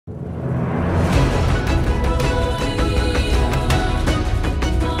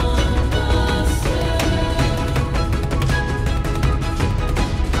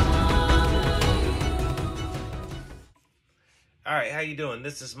how you doing?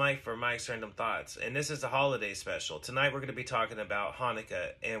 This is Mike for Mike's Random Thoughts, and this is a holiday special. Tonight we're going to be talking about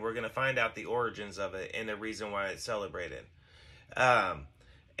Hanukkah, and we're going to find out the origins of it and the reason why it's celebrated. And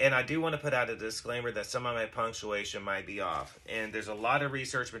I do want to put out a disclaimer that some of my punctuation might be off, and there's a lot of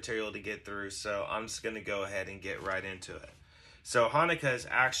research material to get through, so I'm just going to go ahead and get right into it. So Hanukkah is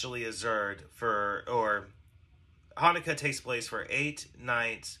actually Hanukkah takes place for 8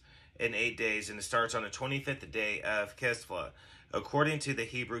 nights and 8 days, and it starts on the 25th day of Kislev, according to the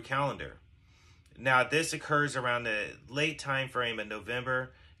Hebrew calendar. Now, this occurs around the late time frame of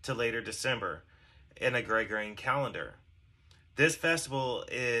November to later December in a Gregorian calendar. This festival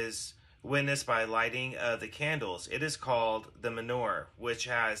is witnessed by lighting of the candles. It is called the menorah, which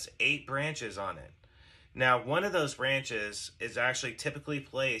has 8 branches on it. Now, one of those branches is actually typically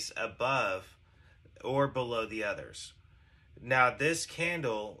placed above or below the others. Now, this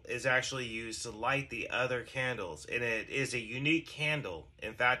candle is actually used to light the other candles, and it is a unique candle.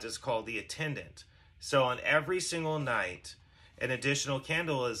 In fact, it's called the attendant. So on every single night, an additional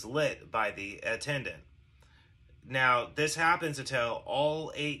candle is lit by the attendant. Now, this happens until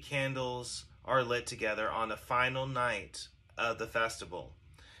all 8 candles are lit together on the final night of the festival.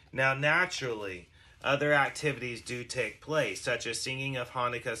 Now, naturally, other activities do take place, such as singing of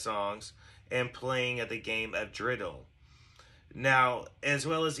Hanukkah songs and playing of the game of dreidel. Now, as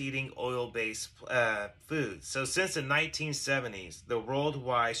well as eating oil-based foods. So since the 1970s, the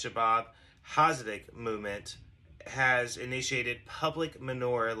worldwide Shabbat Hasidic movement has initiated public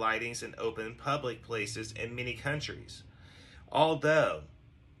menorah lightings in open public places in many countries. Although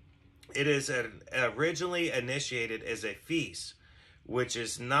it is originally initiated as a feast, which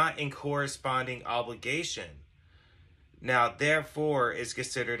is not in corresponding obligation, now, therefore, is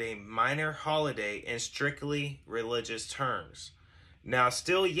considered a minor holiday in strictly religious terms. Now,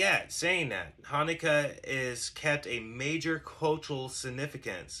 still yet, saying that, Hanukkah is kept a major cultural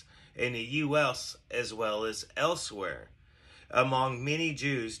significance in the U.S. as well as elsewhere among many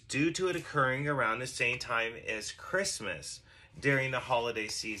Jews due to it occurring around the same time as Christmas during the holiday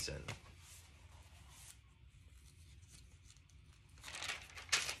season.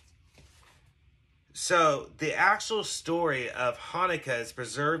 So, the actual story of Hanukkah is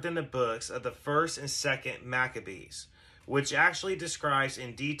preserved in the books of the 1st and 2nd Maccabees, which actually describes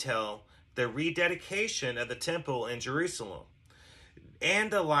in detail the rededication of the temple in Jerusalem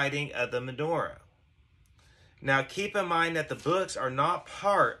and the lighting of the menorah. Now, keep in mind that the books are not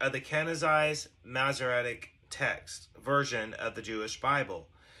part of the canonized Masoretic text version of the Jewish Bible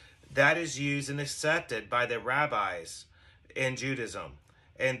that is used and accepted by the rabbis in Judaism.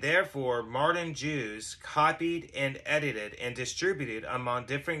 And therefore, modern Jews copied and edited and distributed among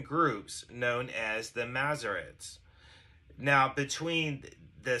different groups known as the Masoretes. Now, between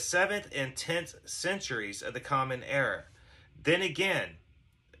the 7th and 10th centuries of the Common Era, then again,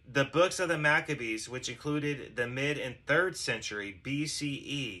 the books of the Maccabees, which included the mid and 3rd century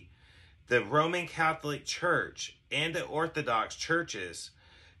BCE, the Roman Catholic Church and the Orthodox churches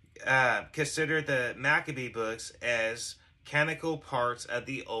considered the Maccabee books as canonical parts of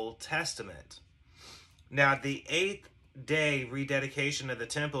the Old Testament. Now, the 8th day rededication of the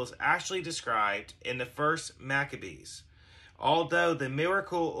temple is actually described in the 1st Maccabees, although the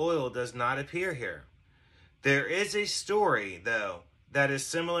miracle oil does not appear here. There is a story, though, that is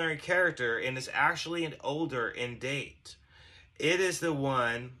similar in character and is actually older in date. It is the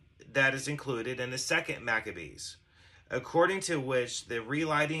one that is included in the 2nd Maccabees, according to which the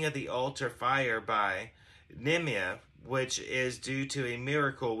relighting of the altar fire by Nehemiah, which is due to a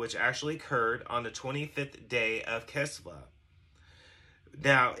miracle which actually occurred on the 25th day of Kislev.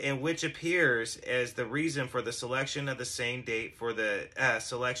 Now, in which appears as the reason for the selection of the same date for the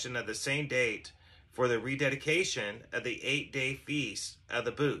rededication of the 8-day feast of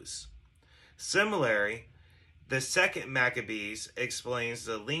the booths. Similarly, the 2nd Maccabees explains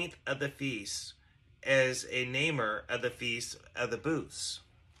the length of the feast as a namer of the feast of the booths.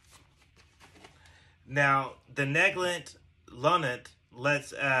 Now, the Neglant Lunat,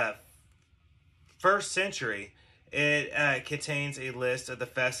 1st century, it contains a list of the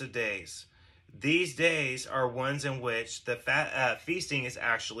festive days. These days are ones in which the feasting is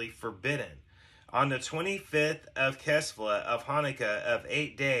actually forbidden. On the 25th of Kislev of Hanukkah of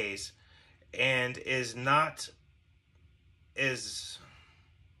 8 days, and is not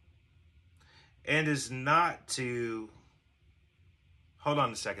to, hold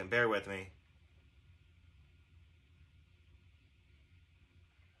on a second, bear with me.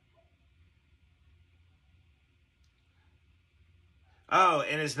 Oh,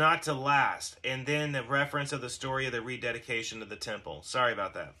 and is not to last. And then the reference of the story of the rededication of the temple. Sorry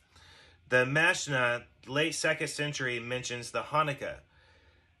about that. The Mishnah, late 2nd century, mentions the Hanukkah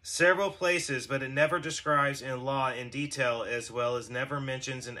several places, but it never describes in law in detail, as well as never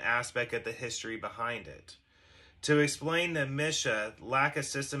mentions an aspect of the history behind it. To explain the Mishnah lack of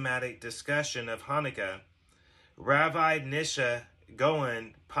systematic discussion of Hanukkah, Rabbi Nisha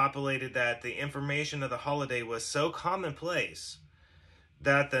Goen populated that the information of the holiday was so commonplace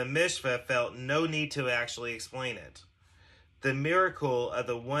that the Mishnah felt no need to actually explain it. The miracle of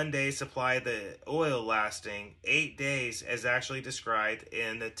the one-day supply of the oil lasting 8 days is actually described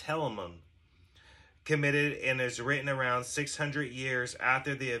in the Talmud, committed and is written around 600 years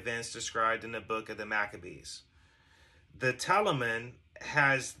after the events described in the book of the Maccabees. The Talmud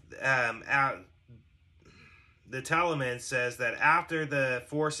says that after the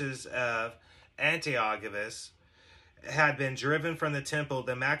forces of Antiochus had been driven from the temple,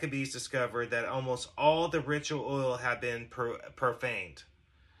 the Maccabees discovered that almost all the ritual oil had been profaned.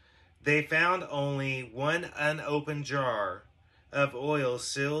 They found only one unopened jar of oil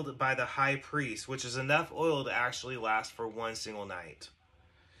sealed by the high priest, which is enough oil to actually last for one single night.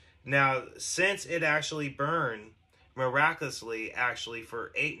 Now, since it actually burned miraculously actually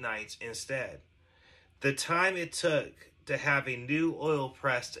for 8 nights instead, the time it took to have a new oil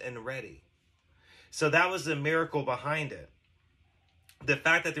pressed and ready. So that was the miracle behind it. The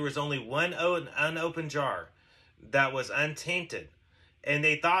fact that there was only one unopened jar that was untainted, and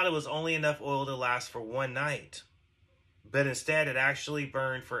they thought it was only enough oil to last for one night. But instead, it actually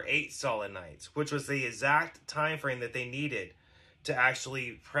burned for 8 solid nights, which was the exact time frame that they needed to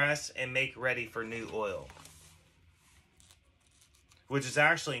actually press and make ready for new oil. Which is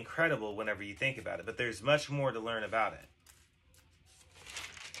actually incredible whenever you think about it, but there's much more to learn about it.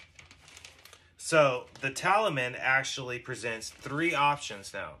 So, the Talmud actually presents 3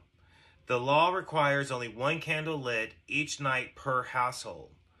 options now. The law requires only 1 candle lit each night per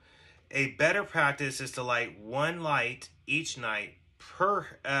household. A better practice is to light 1 light each night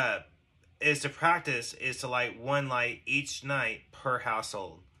per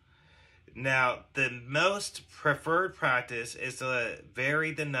household. Now, the most preferred practice is to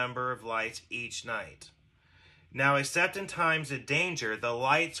vary the number of lights each night. Now, except in times of danger, the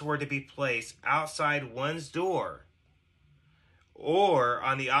lights were to be placed outside one's door or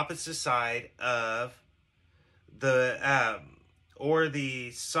on the opposite side of the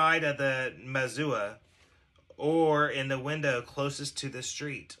side of the mezuzah, or in the window closest to the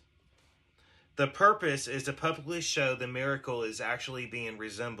street. The purpose is to publicly show the miracle is actually being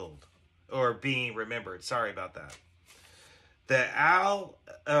remembered. Sorry about that. The Al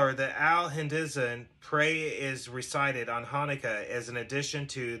Hindizan prayer is recited on Hanukkah as an addition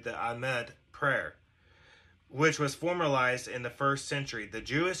to the Ahmed prayer, which was formalized in the 1st century. The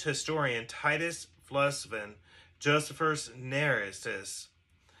Jewish historian Titus Flusvin Josephus Narcissus,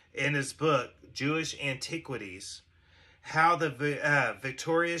 in his book Jewish Antiquities, how the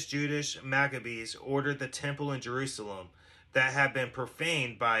victorious Jewish Maccabees ordered the temple in Jerusalem that had been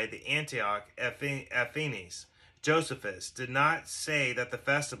profaned by the Antioch Ephanes. Josephus did not say that the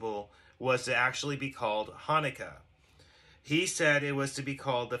festival was to actually be called Hanukkah. He said it was to be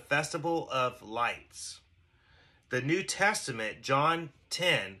called the Festival of Lights. The New Testament, John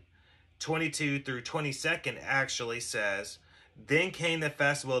 10:22 through 22, actually says, "Then came the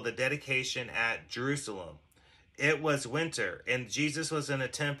festival of the dedication at Jerusalem. It was winter, and Jesus was in the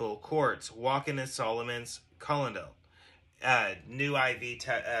temple courts, walking in Solomon's colonnade." New IV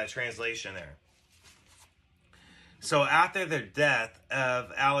translation there. So after the death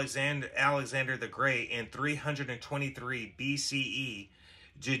of Alexander the Great in 323 BCE,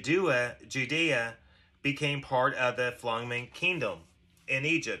 Judea became part of the Flavian kingdom in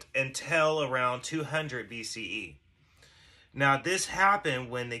Egypt until around 200 BCE. Now this happened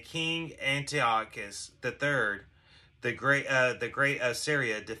when the king Antiochus III, the great of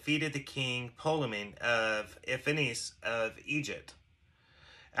Syria, defeated the king Ptolemy of Ephesus of Egypt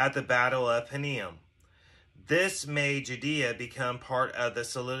at the Battle of Panium. This made Judea become part of the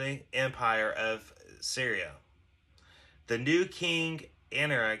Seleucid Empire of Syria. The new king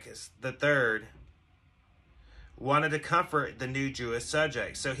Antiochus III wanted to comfort the new Jewish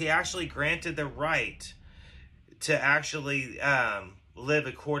subjects, so he actually granted the right to actually live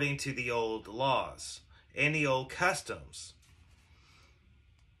according to the old laws and the old customs.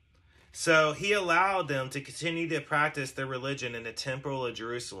 So he allowed them to continue to practice their religion in the temple of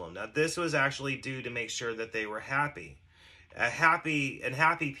Jerusalem. Now this was actually due to make sure that they were happy. A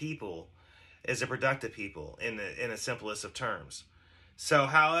happy people is a productive people in the simplest of terms. So,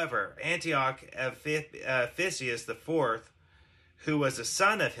 however, Antioch Epiphanes IV, who was a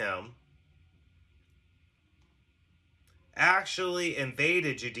son of him, actually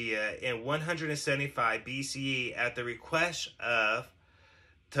invaded Judea in 175 BCE at the request of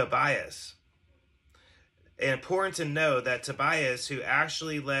Tobias. Important to know that Tobias, who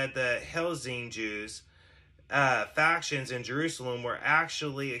actually led the Hellzine Jews factions in Jerusalem, were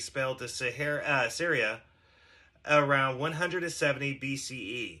actually expelled to Syria around 170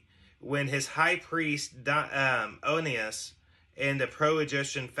 BCE, when his high priest Onias and the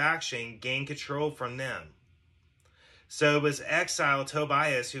pro-Egyptian faction gained control from them. So it was exiled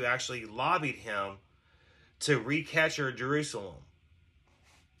Tobias who actually lobbied him to recapture Jerusalem.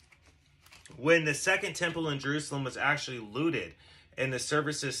 When the second temple in Jerusalem was actually looted and the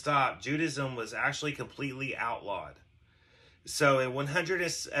services stopped, Judaism was actually completely outlawed. So in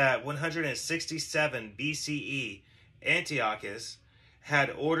 167 BCE, Antiochus had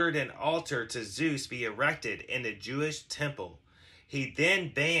ordered an altar to Zeus be erected in the Jewish temple. He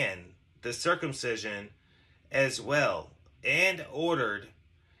then banned the circumcision as well and ordered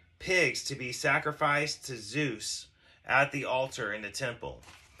pigs to be sacrificed to Zeus at the altar in the temple.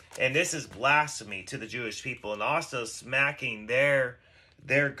 And this is blasphemy to the Jewish people, and also smacking their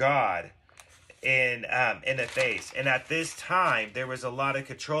God in the face. And at this time, there was a lot of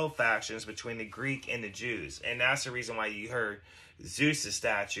control factions between the Greek and the Jews, and that's the reason why you heard Zeus'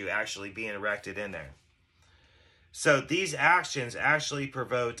 statue actually being erected in there. So these actions actually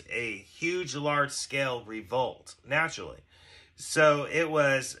provoked a huge, large-scale revolt, naturally. So it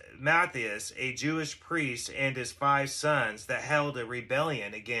was Matthias, a Jewish priest, and his 5 sons that held a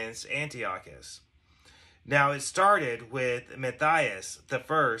rebellion against Antiochus. Now it started with Matthias the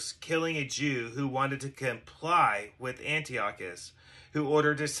first killing a Jew who wanted to comply with Antiochus, who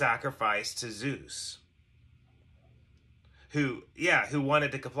ordered a sacrifice to Zeus. Who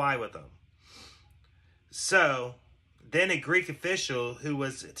wanted to comply with him. So then a Greek official who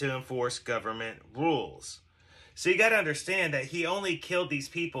was to enforce government rules. So you got to understand that he only killed these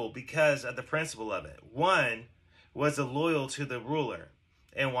people because of the principle of it. One was loyal to the ruler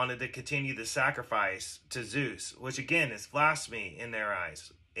and wanted to continue the sacrifice to Zeus, which again is blasphemy in their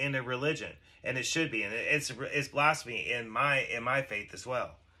eyes, in their religion, and it should be, and it's blasphemy in my faith as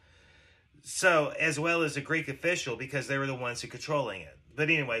well. So as well as a Greek official, because they were the ones who were controlling it. But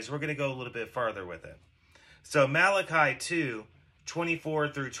anyways, we're going to go a little bit farther with it. So Malachi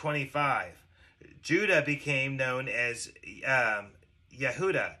 2:24 through 25. Judah became known as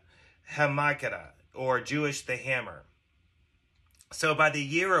Yehuda Hamakkah, or Jewish the Hammer. So by the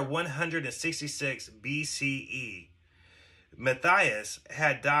year of 166 BCE, Matthias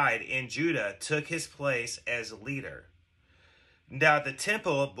had died and Judah took his place as leader. Now the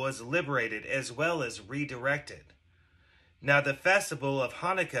temple was liberated as well as redirected. Now the festival of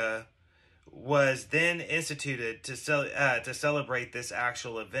Hanukkah was then instituted to celebrate this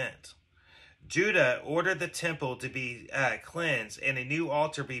actual event. Judah ordered the temple to be cleansed and a new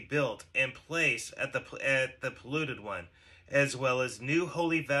altar be built in place at the polluted one, as well as new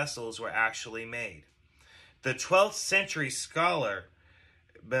holy vessels were actually made. The 12th century scholar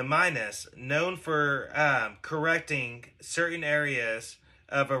Maimonides, known for correcting certain areas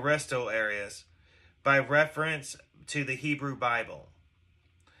of Aristotle areas by reference to the Hebrew Bible,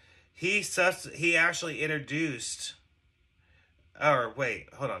 he actually introduced. Or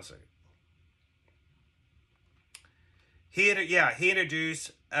wait, hold on a second. He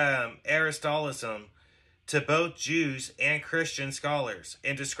introduced Aristotelianism to both Jews and Christian scholars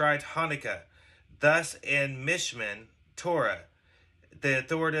and described Hanukkah thus in Mishman Torah, the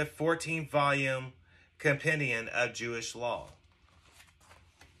authoritative 14-volume compendium of Jewish law.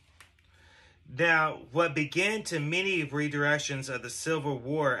 Now, what began to many redirections of the Civil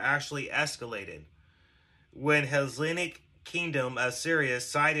War actually escalated when Hellenic Kingdom of Syria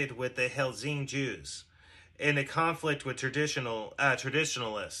sided with the Hellzine Jews in a conflict with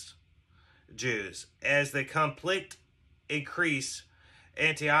traditionalist Jews. As the conflict increased,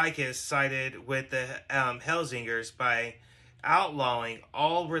 Antiochus sided with the Hellzingers by outlawing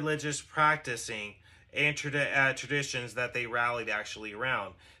all religious practicing and traditions that they rallied actually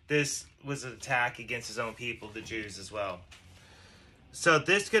around. This was an attack against his own people, the Jews, as well. So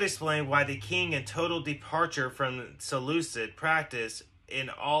this could explain why the king, in total departure from Seleucid practice in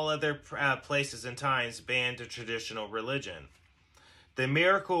all other places and times, banned the traditional religion. The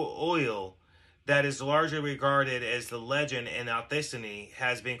miracle oil that is largely regarded as the legend and authenticity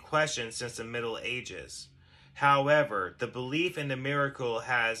has been questioned since the Middle Ages. However, the belief in the miracle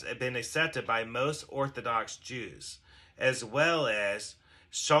has been accepted by most Orthodox Jews, as well as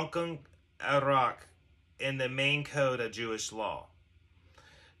Shulchan Aruch in the main code of Jewish law.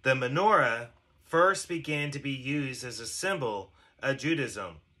 The menorah first began to be used as a symbol of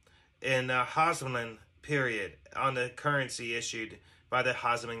Judaism in the Hasmonean period on the currency issued by the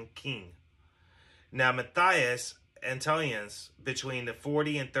Hosman king. Now, Matthias Antonius between the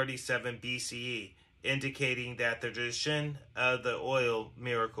 40 and 37 BCE, indicating that the tradition of the oil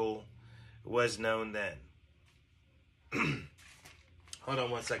miracle was known then. Hold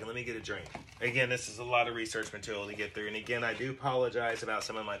on one second. Let me get a drink. Again, this is a lot of research material to get through. And again, I do apologize about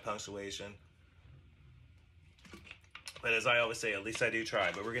some of my punctuation. But as I always say, at least I do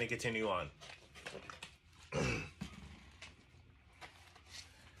try. But we're going to continue on.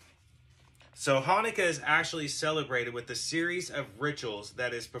 So Hanukkah is actually celebrated with a series of rituals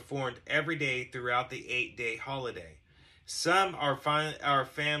that is performed every day throughout the 8-day holiday. Some are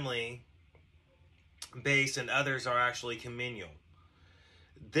family-based and others are actually communal.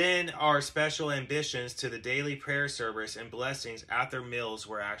 Then our special ambitions to the daily prayer service and blessings after meals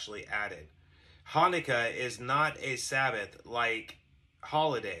were actually added. Hanukkah is not a Sabbath-like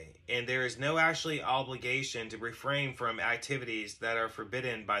holiday, and there is no actually obligation to refrain from activities that are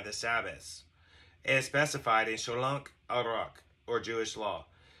forbidden by the Sabbaths, as specified in Sholach Aruch, or Jewish law.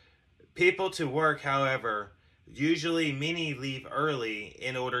 People to work, however, usually many leave early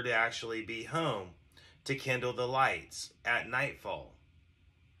in order to actually be home to kindle the lights at nightfall.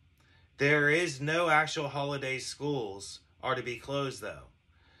 There is no actual holiday schools are to be closed though.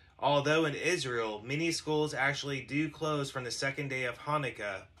 Although in Israel, many schools actually do close from the second day of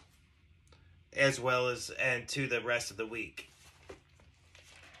Hanukkah as well as and to the rest of the week.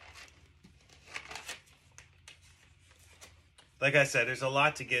 Like I said, there's a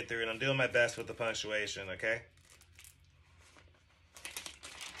lot to get through and I'm doing my best with the punctuation, okay?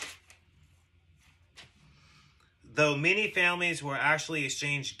 Though many families will actually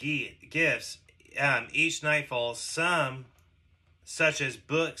exchange gifts each nightfall, some, such as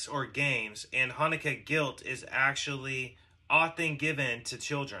books or games, and Hanukkah gift is actually often given to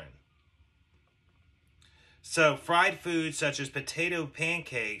children. So fried foods such as potato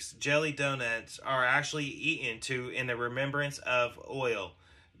pancakes, jelly donuts are actually eaten in the remembrance of oil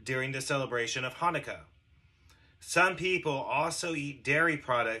during the celebration of Hanukkah. Some people also eat dairy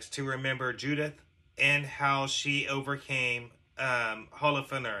products to remember Judith and how she overcame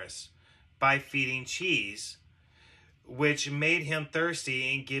Holofernes by feeding cheese, which made him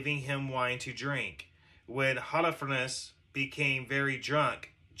thirsty and giving him wine to drink. When Holofernes became very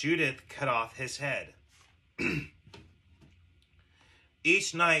drunk, Judith cut off his head.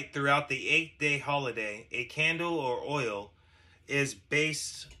 Each night throughout the 8-day holiday, a candle or oil is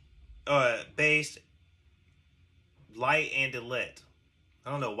based light and lit. I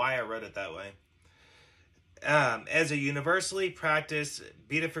don't know why I wrote it that way. As a universally practiced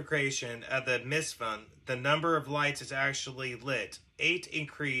beatification of the mitzvah, the number of lights is actually lit. 8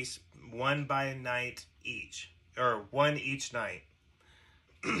 increase, one by night each, or one each night.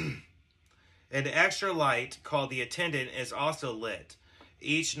 An extra light, called the attendant, is also lit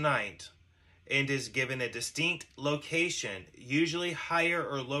each night and is given a distinct location, usually higher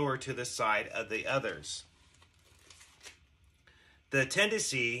or lower to the side of the others. The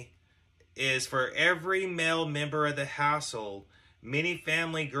tendency is for every male member of the household, many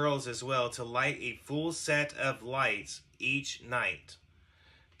family girls as well, to light a full set of lights each night.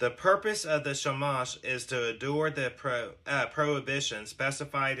 The purpose of the shamash is to adore the prohibition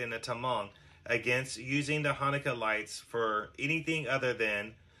specified in the Talmud against using the Hanukkah lights for anything other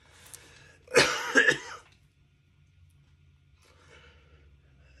than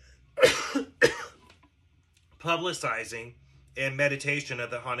publicizing and meditation of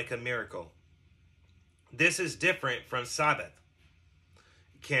the Hanukkah miracle. This is different from Sabbath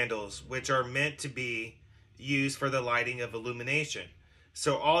candles, which are meant to be used for the lighting of illumination.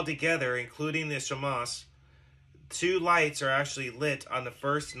 So altogether, including the Shamash, 2 lights are actually lit on the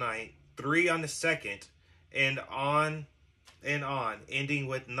first night, 3 on the second, and on, ending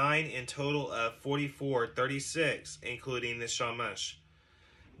with 9 in total of 44, 36, including the Shamash.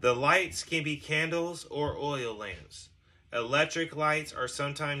 The lights can be candles or oil lamps. Electric lights are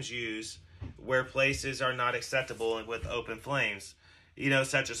sometimes used where places are not acceptable with open flames,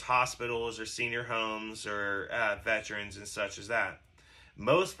 such as hospitals or senior homes or veterans and such as that.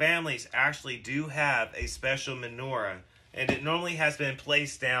 Most families actually do have a special menorah, and it normally has been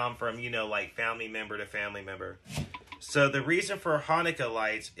placed down from, like family member to family member. So the reason for Hanukkah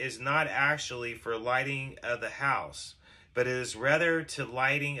lights is not actually for lighting of the house, but it is rather to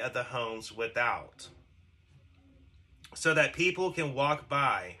lighting of the homes without, so that people can walk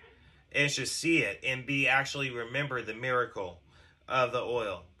by and should see it and be actually remember the miracle of the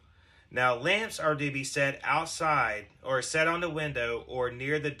oil. Now, lamps are to be set outside or set on the window or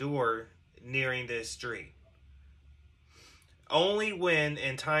near the door nearing the street. only when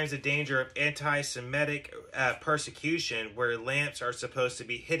in times of danger of anti-Semitic persecution where lamps are supposed to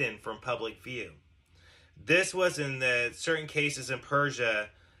be hidden from public view. This was in the certain cases in Persia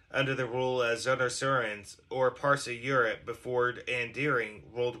under the rule of Senuserians or parts of Europe before and during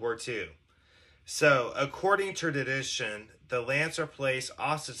World War II. So, according to tradition, the lamps are placed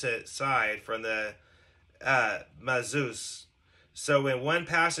opposite side from the mezuzah. So when one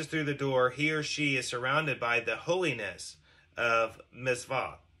passes through the door, he or she is surrounded by the holiness of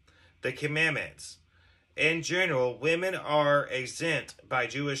mitzvah, the commandments. In general, women are exempt by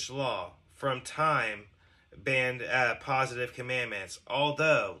Jewish law from time-banned positive commandments,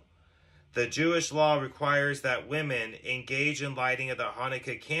 although the Jewish law requires that women engage in lighting of the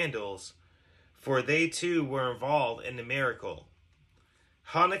Hanukkah candles, for they too were involved in the miracle.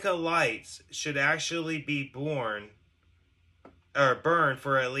 Hanukkah lights should actually be burned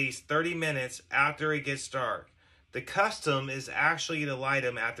for at least 30 minutes after it gets dark. The custom is actually to light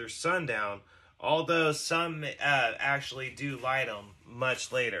them after sundown, although some actually do light them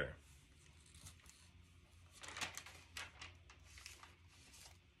much later.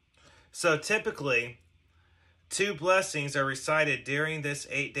 So typically, 2 blessings are recited during this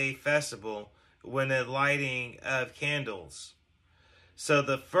 8-day festival when the lighting of candles. So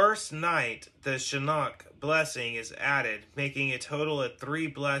the first night, the Shinnok blessing is added, making a total of 3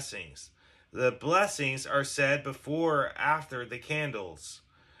 blessings. The blessings are said before or after the candles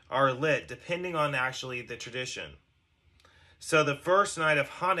are lit, depending on actually the tradition. So the first night of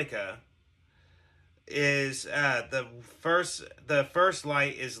Hanukkah is the first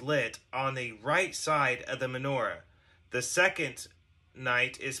light is lit on the right side of the menorah. The second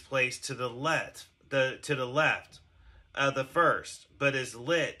night is placed to the left of the first, but is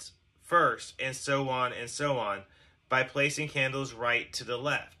lit first, and so on, by placing candles right to the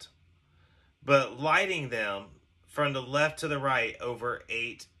left, but lighting them from the left to the right over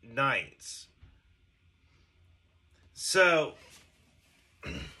 8 nights. So,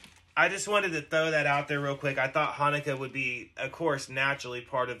 I just wanted to throw that out there real quick. I thought Hanukkah would be, of course, naturally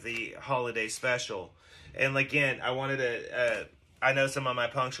part of the holiday special. And again, I wanted to... I know some of my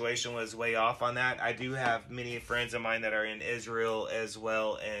punctuation was way off on that. I do have many friends of mine that are in Israel as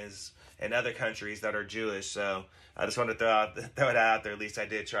well as in other countries that are Jewish. So I just wanted to throw it out there. At least I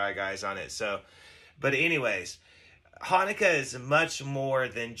did try, guys, on it. So, but anyways, Hanukkah is much more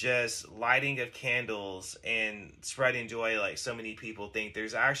than just lighting of candles and spreading joy like so many people think.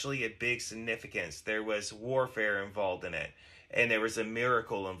 There's actually a big significance. There was warfare involved in it, and there was a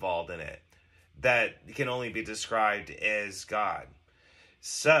miracle involved in it that can only be described as God.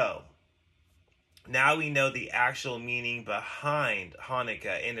 So, now we know the actual meaning behind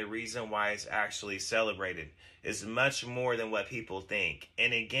Hanukkah and the reason why it's actually celebrated is much more than what people think.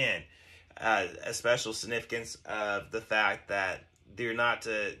 And again, a special significance of the fact that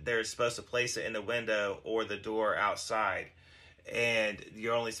they're supposed to place it in the window or the door outside, and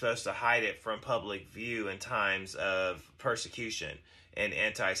you're only supposed to hide it from public view in times of persecution and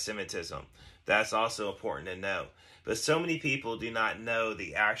anti-Semitism. That's also important to know. But so many people do not know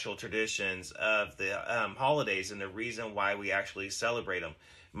the actual traditions of the holidays and the reason why we actually celebrate them.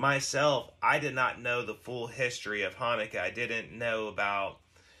 Myself, I did not know the full history of Hanukkah. I didn't know about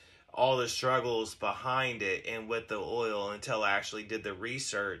all the struggles behind it and with the oil until I actually did the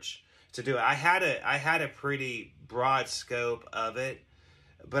research to do it. I had a pretty broad scope of it,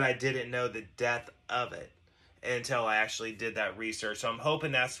 but I didn't know the depth of it until I actually did that research. So I'm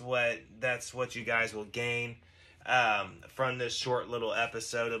hoping that's what you guys will gain from this short little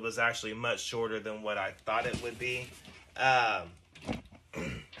episode. It was actually much shorter than what I thought it would be.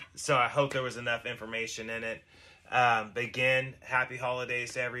 So I hope there was enough information in it. But again, happy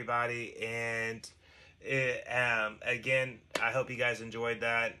holidays to everybody. And again, I hope you guys enjoyed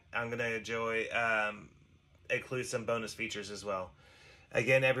that. I'm going to include some bonus features as well.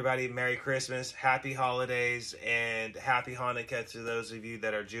 Again, everybody, Merry Christmas, Happy Holidays, and Happy Hanukkah to those of you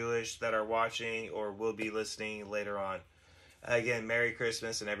that are Jewish, that are watching, or will be listening later on. Again, Merry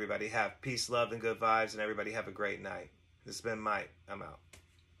Christmas, and everybody have peace, love, and good vibes, and everybody have a great night. This has been Mike. I'm out.